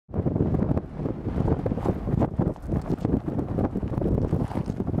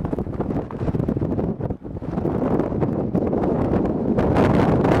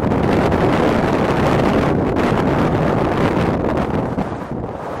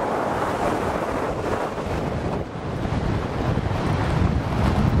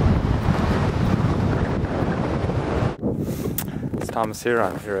Thomas here.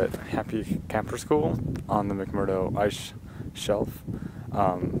 I'm here at Happy Camper School on the McMurdo ice shelf.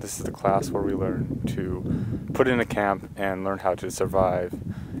 This is the class where we learn to put in a camp and learn how to survive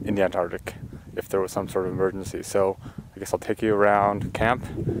in the Antarctic if there was some sort of emergency. So I guess I'll take you around camp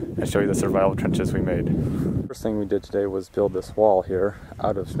and show you the survival trenches we made. First thing we did today was build this wall here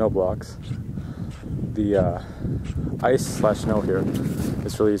out of snow blocks. The ice/snow here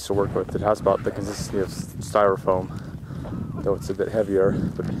is really easy to work with. It has about the consistency of styrofoam, though it's a bit heavier,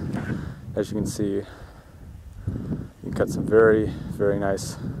 but as you can see, you can cut some very, very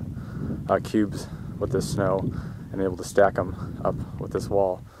nice cubes with this snow and able to stack them up with this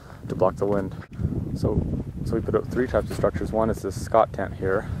wall to block the wind. So we put up three types of structures. One is this Scott tent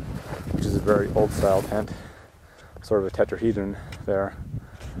here, which is a very old style tent, sort of a tetrahedron there,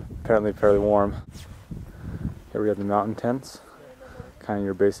 apparently fairly warm. Here we have the mountain tents, kind of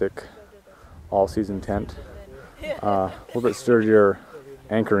your basic all-season tent. A little bit sturdier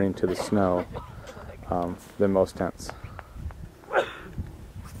anchoring to the snow than most tents.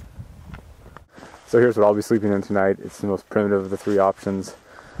 So here's what I'll be sleeping in tonight. It's the most primitive of the three options.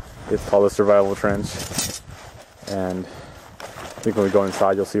 It's called a survival trench, and I think when we go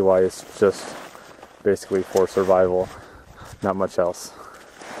inside you'll see why. It's just basically for survival, not much else.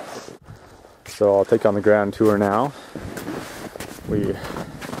 So I'll take you on the ground tour now. We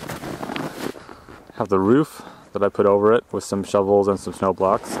have the roof that I put over it with some shovels and some snow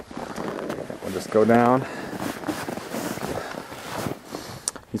blocks. We'll just go down.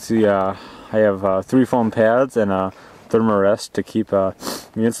 You see I have 3 foam pads and a thermarest to keep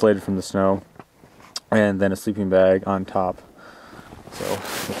me insulated from the snow, and then a sleeping bag on top. So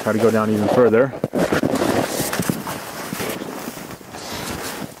we'll try to go down even further.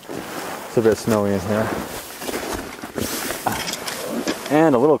 It's a bit snowy in here.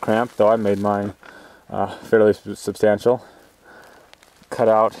 And a little cramped, though I made mine fairly substantial. Cut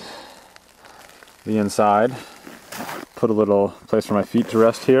out the inside, put a little place for my feet to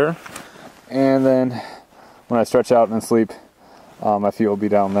rest here, and then when I stretch out and sleep, my feet will be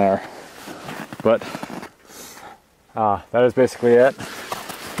down there. But that is basically it.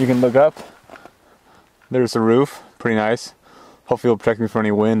 You can look up. There's the roof, pretty nice. Hopefully it'll protect me from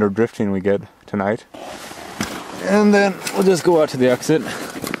any wind or drifting we get tonight. And then we'll just go out to the exit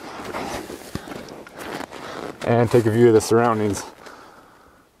and take a view of the surroundings.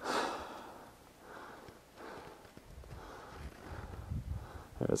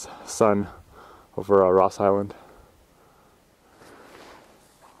 There's sun over Ross Island.